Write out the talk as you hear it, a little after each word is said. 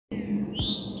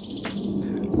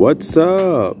What's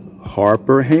up,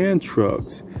 Harper Hand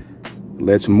Trucks?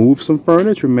 Let's move some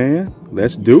furniture, man.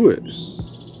 Let's do it.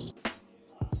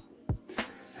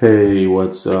 Hey,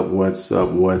 what's up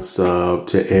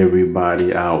to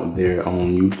everybody out there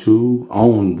on YouTube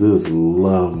on this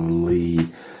lovely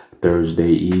Thursday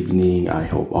evening. I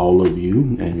hope all of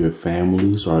you and your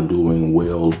families are doing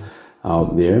well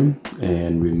out there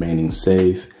and remaining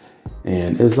safe.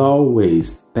 And as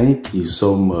always, thank you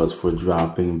so much for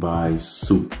dropping by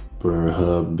Super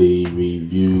Hubby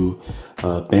Review.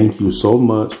 Thank you so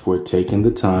much for taking the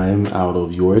time out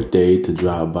of your day to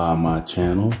drop by my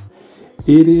channel.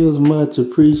 It is much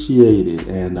appreciated,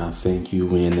 and I thank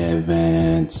you in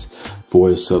advance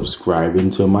for subscribing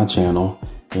to my channel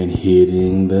and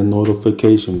hitting the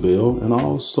notification bell, and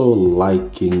also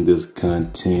liking this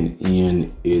content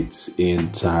in its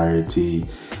entirety.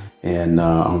 And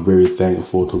I'm very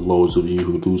thankful to those of you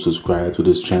who do subscribe to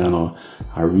this channel.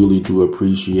 I really do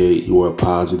appreciate your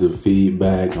positive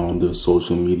feedback on this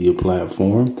social media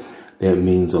platform. That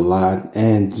means a lot.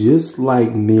 And just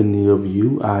like many of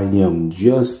you, I am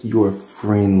just your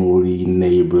friendly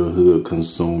neighborhood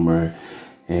consumer.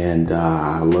 And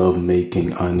I love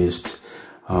making honest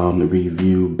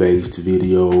review-based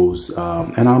videos.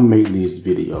 And I'll make these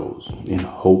videos in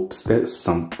hopes that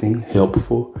something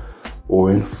helpful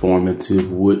or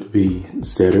informative would be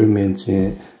said or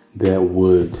mentioned that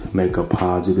would make a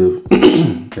positive,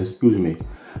 a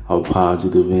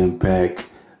positive impact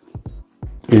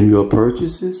in your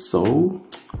purchases. So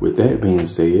with that being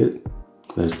said,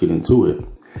 let's get into it.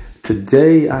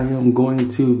 Today, I am going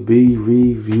to be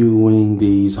reviewing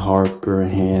these Harper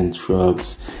hand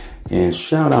trucks, and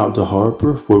shout out to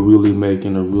Harper for really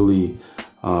making a really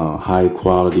high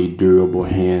quality, durable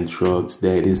hand trucks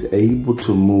that is able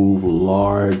to move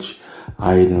large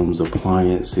items,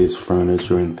 appliances,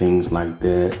 furniture, and things like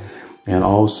that. And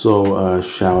also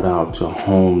shout out to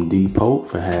Home Depot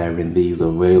for having these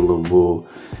available,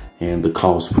 and the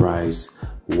cost price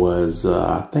was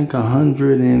I think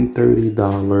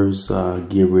 $130,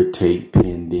 give or take,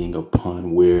 pending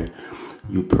upon where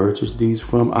you purchase these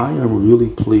from. I am really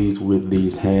pleased with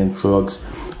these hand trucks.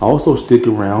 Also stick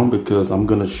around because I'm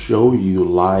gonna show you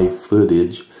live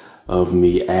footage of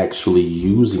me actually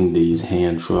using these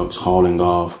hand trucks, hauling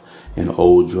off an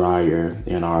old dryer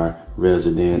in our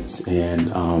residence.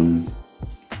 And I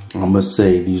must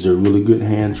say, these are really good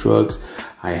hand trucks.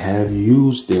 I have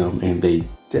used them and they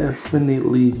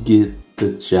definitely get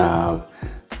the job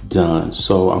done.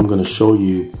 So I'm gonna show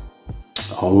you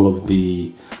all of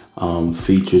the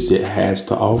features it has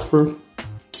to offer.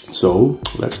 So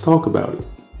let's talk about it.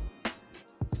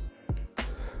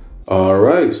 All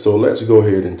right, so let's go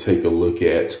ahead and take a look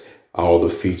at all the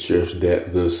features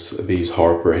that these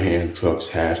Harper hand trucks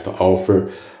has to offer.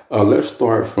 Let's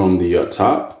start from the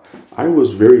top. I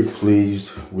was very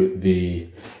pleased with the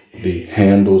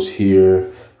handles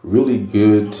here. Really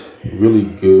good,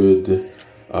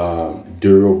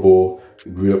 durable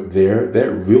grip there.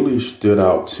 That really stood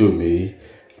out to me.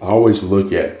 I always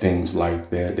look at things like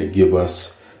that. They give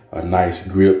us a nice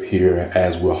grip here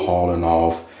as we're hauling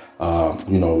off,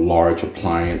 large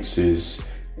appliances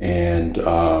and,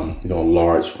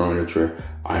 large furniture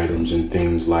items and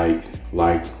things like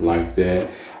that.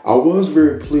 I was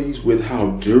very pleased with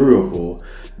how durable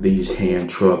these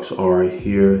hand trucks are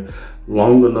here.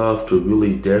 Long enough to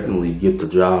really definitely get the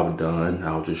job done.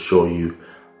 I'll just show you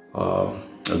some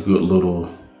good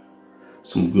little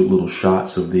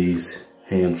shots of these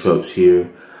hand trucks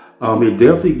here. It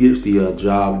definitely gets the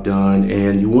job done,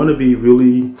 and you want to be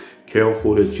really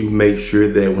careful that you make sure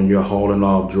that when you're hauling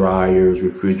off dryers,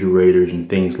 refrigerators, and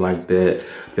things like that,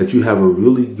 that you have a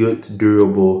really good,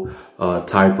 durable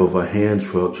type of a hand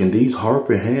truck. And these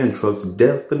Harper hand trucks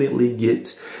definitely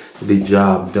get the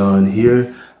job done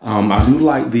here. I do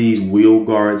like these wheel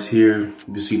guards here.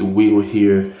 You see the wheel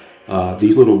here.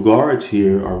 These little guards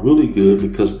here are really good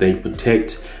because they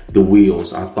protect the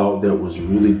wheels. I thought that was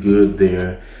really good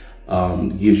there.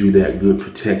 Gives you that good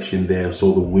protection there,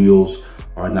 so the wheels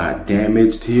are not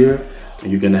damaged here.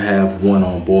 And you're gonna have one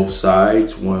on both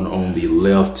sides, one on the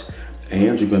left,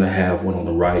 and you're gonna have one on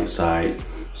the right side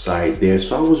there.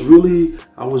 So I was really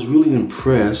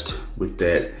impressed with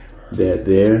that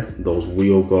there, those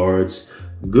wheel guards.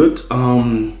 Good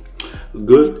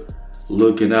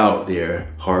looking out there,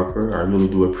 Harper. I really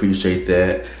do appreciate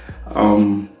that.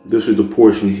 This is the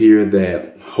portion here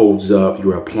that holds up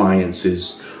your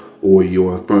appliances or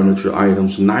your furniture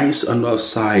items. Nice enough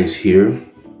size here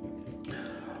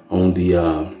on the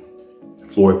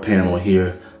floor panel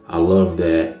here. I love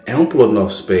that. Ample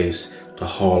enough space to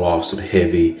haul off some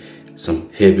heavy some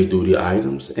heavy duty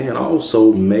items, and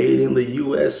also made in the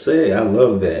USA. I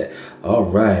love that. All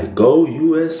right, go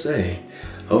USA.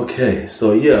 Okay,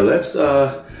 so yeah,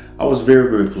 I was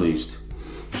very pleased,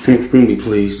 extremely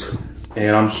pleased.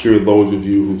 And I'm sure those of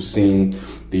you who've seen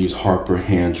these Harper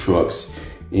hand trucks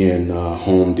in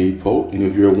Home Depot, and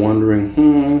if you're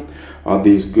wondering, are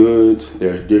these good?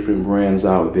 There's different brands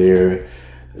out there.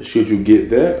 Should you get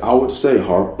that? I would say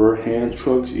Harper hand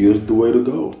trucks is the way to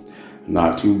go.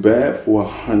 Not too bad for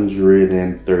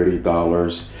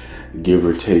 $130, give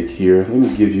or take here. Let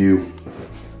me give you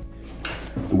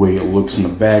the way it looks in the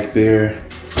back there.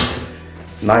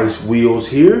 Nice wheels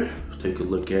here. Let's take a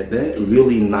look at that.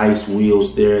 Really nice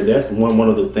wheels there. That's one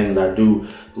of the things I do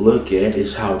look at,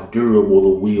 is how durable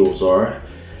the wheels are.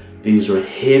 These are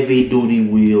heavy duty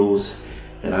wheels,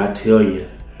 and I tell you,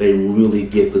 they really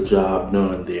get the job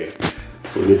done there.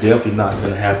 So you're definitely not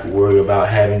gonna have to worry about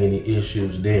having any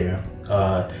issues there.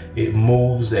 It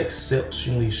moves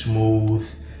exceptionally smooth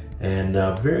and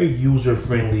very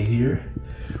user-friendly here.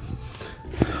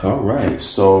 All right,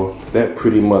 so that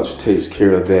pretty much takes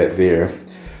care of that there.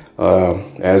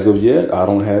 As of yet, I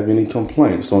don't have any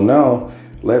complaints. So now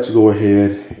let's go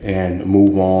ahead and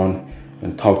move on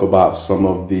and talk about some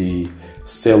of the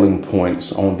selling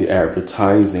points on the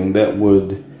advertising that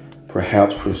would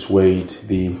perhaps persuade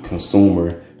the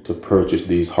consumer to purchase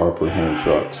these Harper hand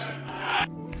trucks.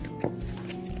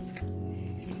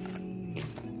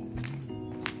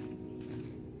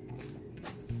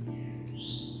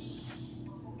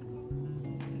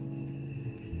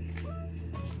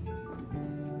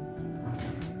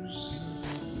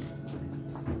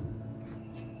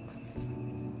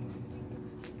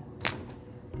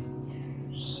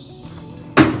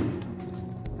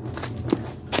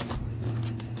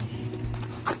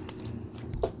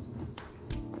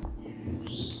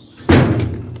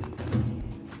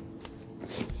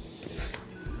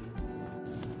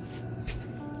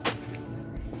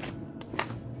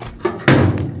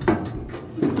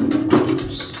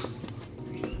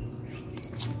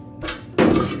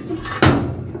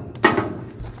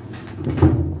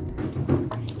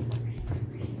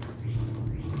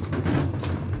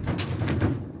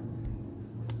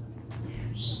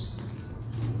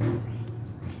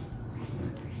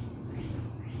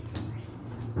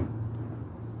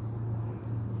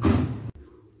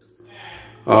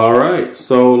 All right,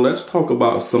 so let's talk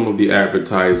about some of the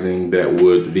advertising that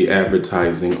would be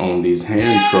advertising on these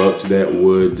hand trucks that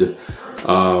would,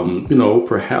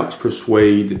 perhaps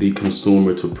persuade the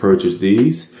consumer to purchase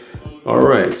these. All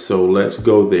right, so let's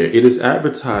go there. It is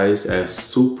advertised as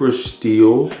Super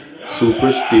Steel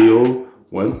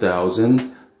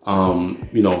 1000,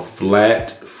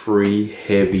 flat, free,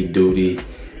 heavy duty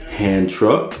hand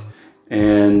truck.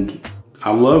 And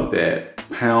I love that.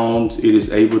 Pounds, it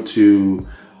is able to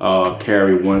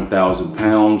carry 1,000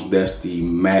 pounds. That's the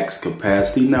max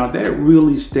capacity. Now that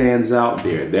really stands out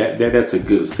there. That's a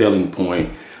good selling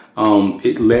point.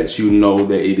 It lets you know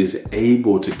that it is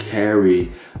able to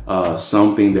carry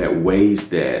something that weighs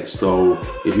that. So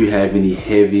if you have any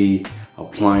heavy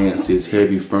appliances,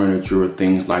 heavy furniture,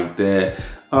 things like that,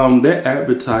 that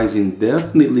advertising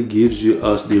definitely gives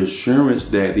us the assurance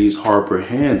that these Harper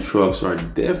hand trucks are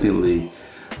definitely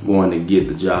going to get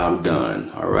the job done.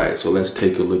 All right, so let's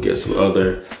take a look at some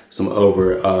other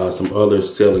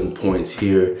selling points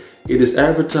here. It is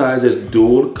advertised as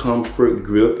dual comfort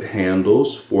grip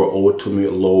handles for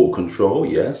ultimate load control.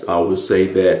 Yes, I would say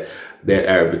that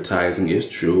advertising is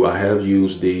true. I have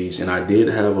used these and I did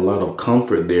have a lot of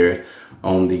comfort there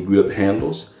on the grip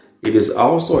handles. It is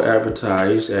also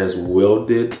advertised as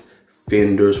welded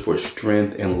fenders for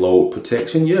strength and load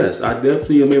protection. Yes, I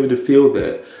definitely am able to feel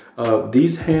that.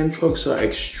 These hand trucks are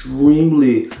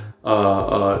extremely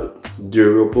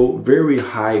durable, very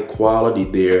high quality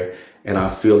there. And I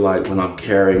feel like when I'm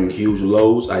carrying huge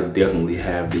loads, I definitely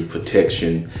have the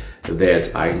protection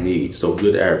that I need. So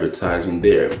good advertising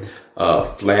there.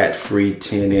 Flat, free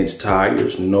 10-inch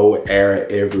tires, no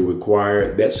air ever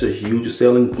required. That's a huge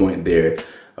selling point there.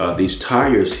 These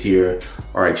tires here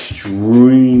are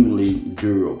extremely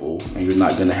durable, and you're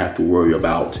not gonna have to worry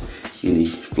about any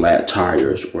flat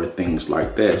tires or things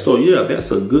like that. So yeah, that's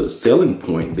a good selling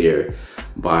point there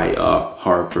by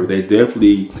Harper. They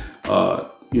definitely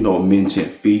mention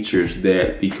features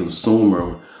that the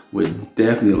consumer would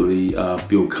definitely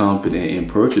feel confident in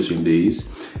purchasing these.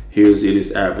 It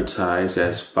is advertised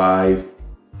as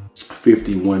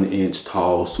 51-inch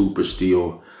tall super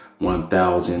steel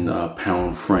 1,000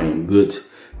 pound frame. Good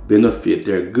benefit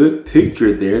there, good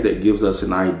picture there that gives us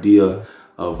an idea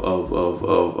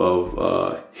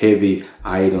heavy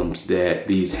items that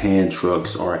these hand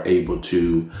trucks are able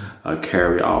to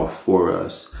carry off for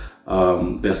us.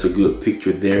 That's a good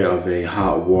picture there of a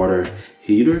hot water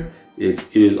heater.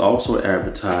 It is also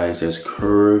advertised as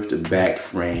curved back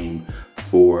frame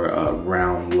for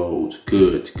round loads.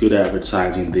 Good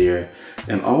advertising there.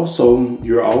 And also,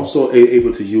 you're also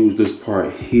able to use this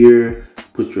part here,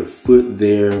 put your foot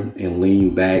there and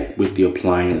lean back with the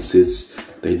appliances.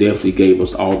 They definitely gave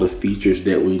us all the features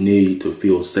that we need to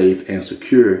feel safe and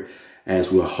secure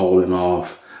as we're hauling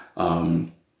off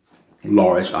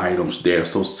large items there.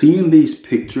 So seeing these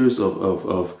pictures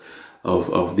of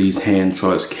these hand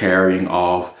trucks carrying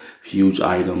off huge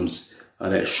items,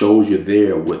 that shows you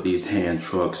there what these hand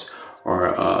trucks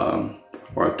are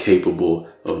capable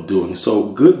of doing.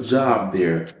 So good job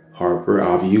there, Harper.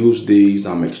 I've used these.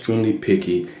 I'm extremely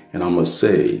picky, and I must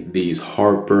say these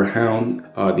Harper hand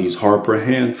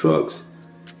trucks,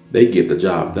 they get the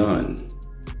job done.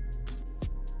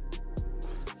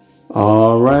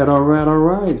 All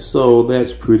right. So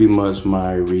that's pretty much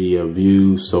my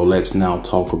review. So let's now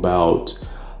talk about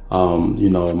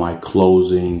my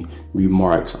closing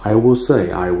remarks. I will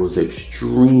say I was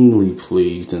extremely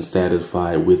pleased and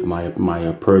satisfied with my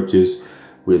purchase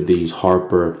with these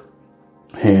Harper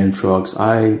hand trucks.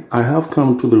 I have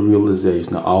come to the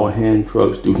realization that all hand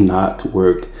trucks do not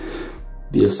work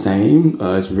the same.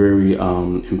 It's very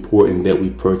important that we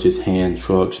purchase hand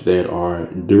trucks that are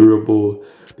durable,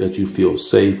 that you feel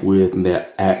safe with, and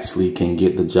that actually can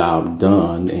get the job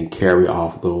done and carry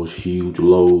off those huge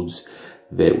loads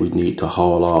that we need to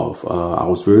haul off. I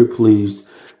was very pleased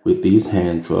with these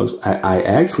hand trucks. I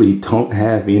actually don't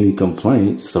have any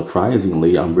complaints.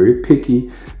 Surprisingly, I'm very picky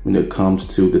when it comes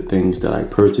to the things that I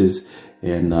purchase.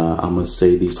 And I must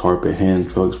say these Harper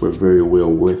hand trucks were very well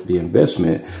worth the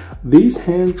investment. These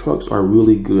hand trucks are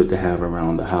really good to have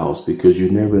around the house because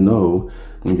you never know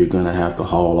when you're gonna have to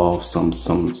haul off some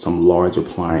large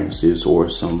appliances or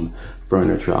some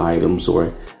furniture items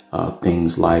or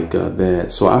things like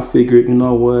that. So I figured, you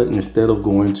know what, instead of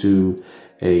going to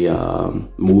a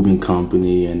moving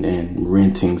company and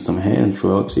renting some hand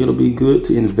trucks, it'll be good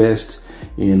to invest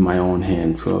in my own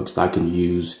hand trucks that I can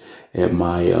use at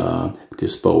my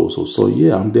disposal. So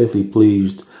yeah, I'm definitely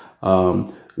pleased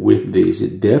with this.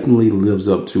 It definitely lives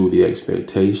up to the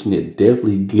expectation. It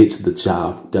definitely gets the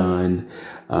job done.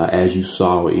 As you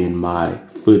saw in my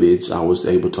footage, I was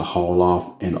able to haul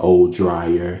off an old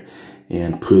dryer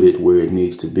and put it where it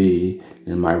needs to be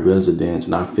in my residence,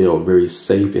 and I felt very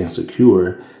safe and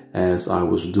secure as I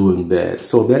was doing that.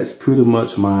 So that's pretty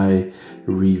much my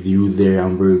review there.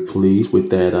 I'm very pleased with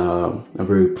that. I'm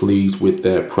very pleased with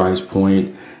that price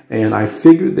point. And I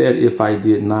figured that if I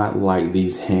did not like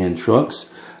these hand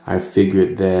trucks, I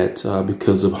figured that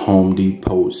because of Home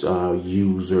Depot's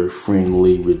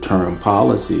user-friendly return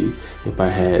policy, if I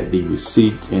had the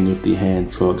receipt and if the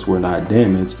hand trucks were not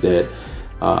damaged, that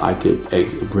I could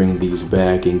bring these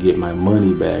back and get my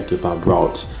money back if I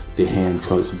brought the hand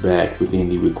trucks back within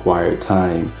the required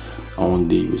time on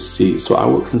the receipt. So I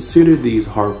would consider these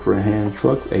Harper hand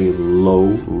trucks a low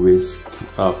risk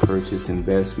purchase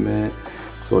investment.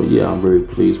 So yeah, I'm very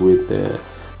pleased with that.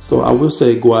 So I would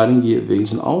say go out and get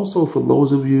these. And also for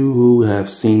those of you who have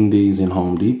seen these in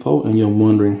Home Depot and you're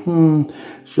wondering,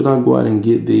 should I go out and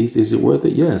get these? Is it worth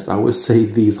it? Yes, I would say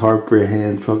these Harper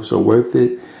hand trucks are worth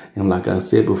it. And like I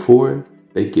said before,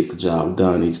 they get the job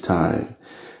done each time.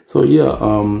 So yeah,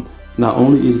 not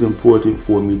only is it important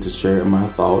for me to share my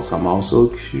thoughts, I'm also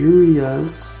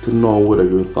curious to know what are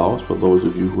your thoughts. For those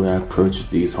of you who have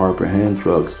purchased these Harper hand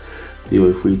trucks,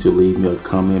 feel free to leave me a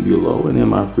comment below. And in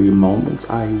my free moments,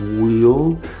 I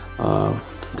will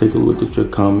take a look at your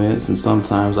comments, and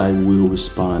sometimes I will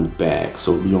respond back.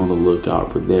 So be on the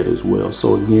lookout for that as well.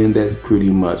 So again, that's pretty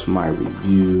much my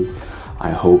review. I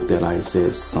hope that I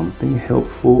said something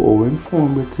helpful or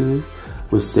informative,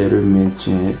 was said or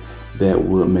mentioned that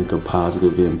will make a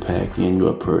positive impact in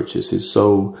your purchases.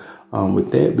 So with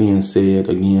that being said,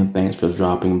 again, thanks for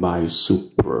dropping by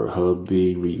Super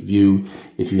Hubby Review.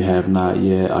 If you have not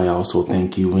yet, I also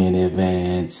thank you in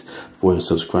advance for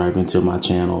subscribing to my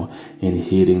channel and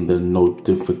hitting the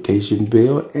notification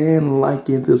bell and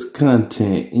liking this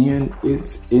content in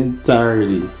its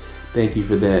entirety. Thank you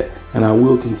for that. And I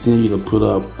will continue to put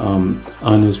up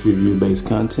honest review-based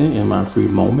content in my free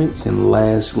moments. And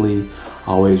lastly,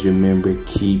 always remember,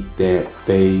 keep that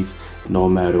faith no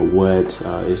matter what.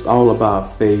 It's all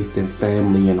about faith and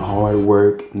family and hard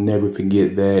work. Never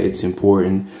forget that. It's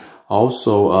important.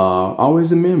 Also,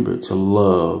 always remember to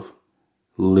love,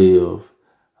 live,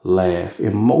 laugh,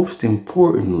 and most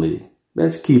importantly,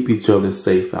 let's keep each other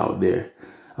safe out there.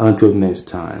 Until next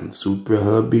time, Super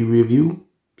Hubby Review,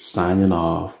 signing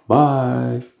off.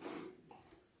 Bye.